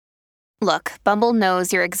Look, Bumble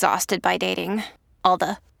knows you're exhausted by dating. All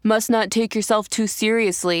the must not take yourself too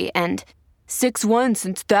seriously and 6'1"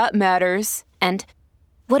 since that matters. And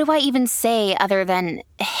what do I even say other than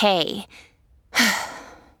hey?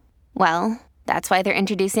 Well, that's why they're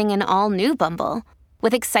introducing an all-new Bumble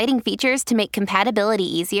with exciting features to make compatibility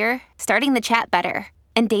easier, starting the chat better,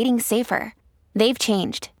 and dating safer. They've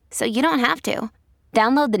changed, so you don't have to.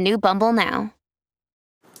 Download the new Bumble now.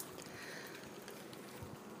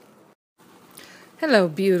 Hello,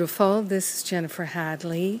 beautiful. This is Jennifer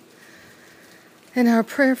Hadley. And our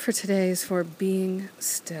prayer for today is for being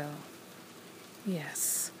still.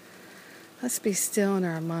 Yes. Let's be still in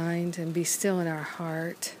our mind and be still in our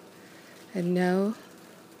heart and know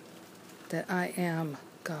that I am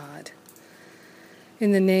God.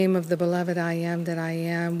 In the name of the beloved I am that I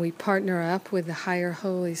am, we partner up with the higher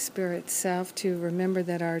Holy Spirit self to remember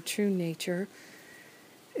that our true nature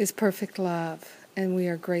is perfect love. And we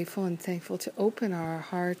are grateful and thankful to open our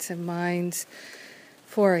hearts and minds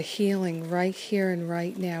for a healing right here and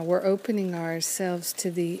right now. We're opening ourselves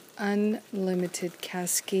to the unlimited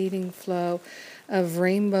cascading flow of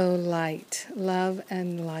rainbow light, love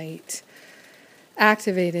and light,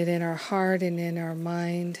 activated in our heart and in our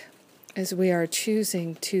mind as we are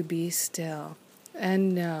choosing to be still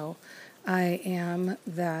and know I am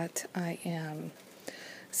that I am.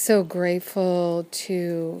 So grateful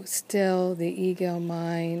to still the ego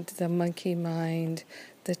mind, the monkey mind,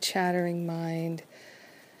 the chattering mind,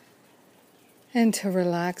 and to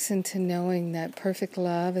relax into knowing that perfect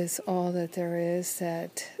love is all that there is,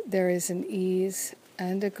 that there is an ease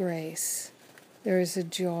and a grace, there is a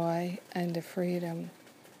joy and a freedom,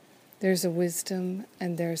 there's a wisdom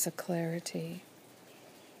and there's a clarity.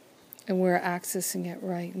 And we're accessing it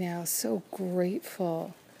right now. So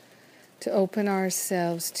grateful to open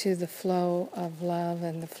ourselves to the flow of love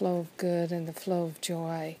and the flow of good and the flow of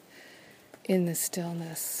joy in the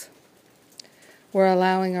stillness. We're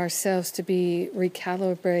allowing ourselves to be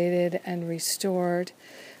recalibrated and restored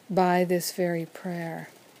by this very prayer.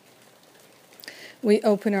 We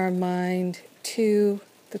open our mind to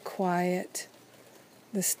the quiet,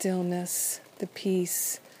 the stillness, the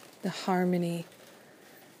peace, the harmony.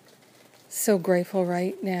 So grateful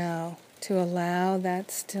right now to allow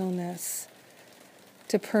that stillness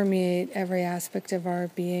to permeate every aspect of our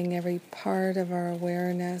being, every part of our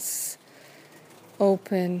awareness,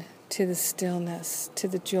 open to the stillness, to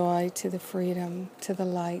the joy, to the freedom, to the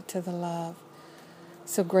light, to the love.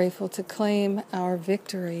 So grateful to claim our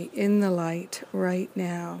victory in the light right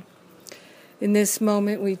now. In this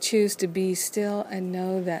moment, we choose to be still and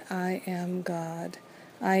know that I am God.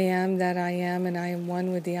 I am that I am, and I am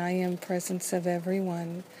one with the I am presence of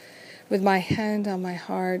everyone. With my hand on my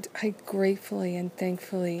heart, I gratefully and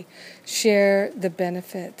thankfully share the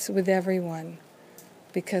benefits with everyone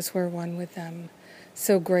because we're one with them.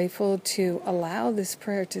 So grateful to allow this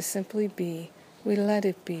prayer to simply be. We let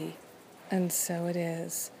it be, and so it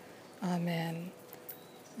is. Amen.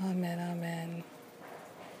 Amen, amen.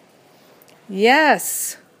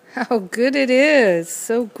 Yes, how good it is.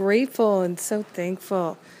 So grateful and so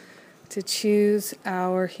thankful to choose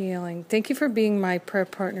our healing. Thank you for being my prayer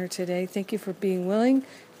partner today. Thank you for being willing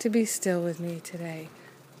to be still with me today.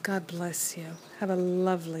 God bless you. Have a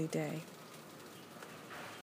lovely day.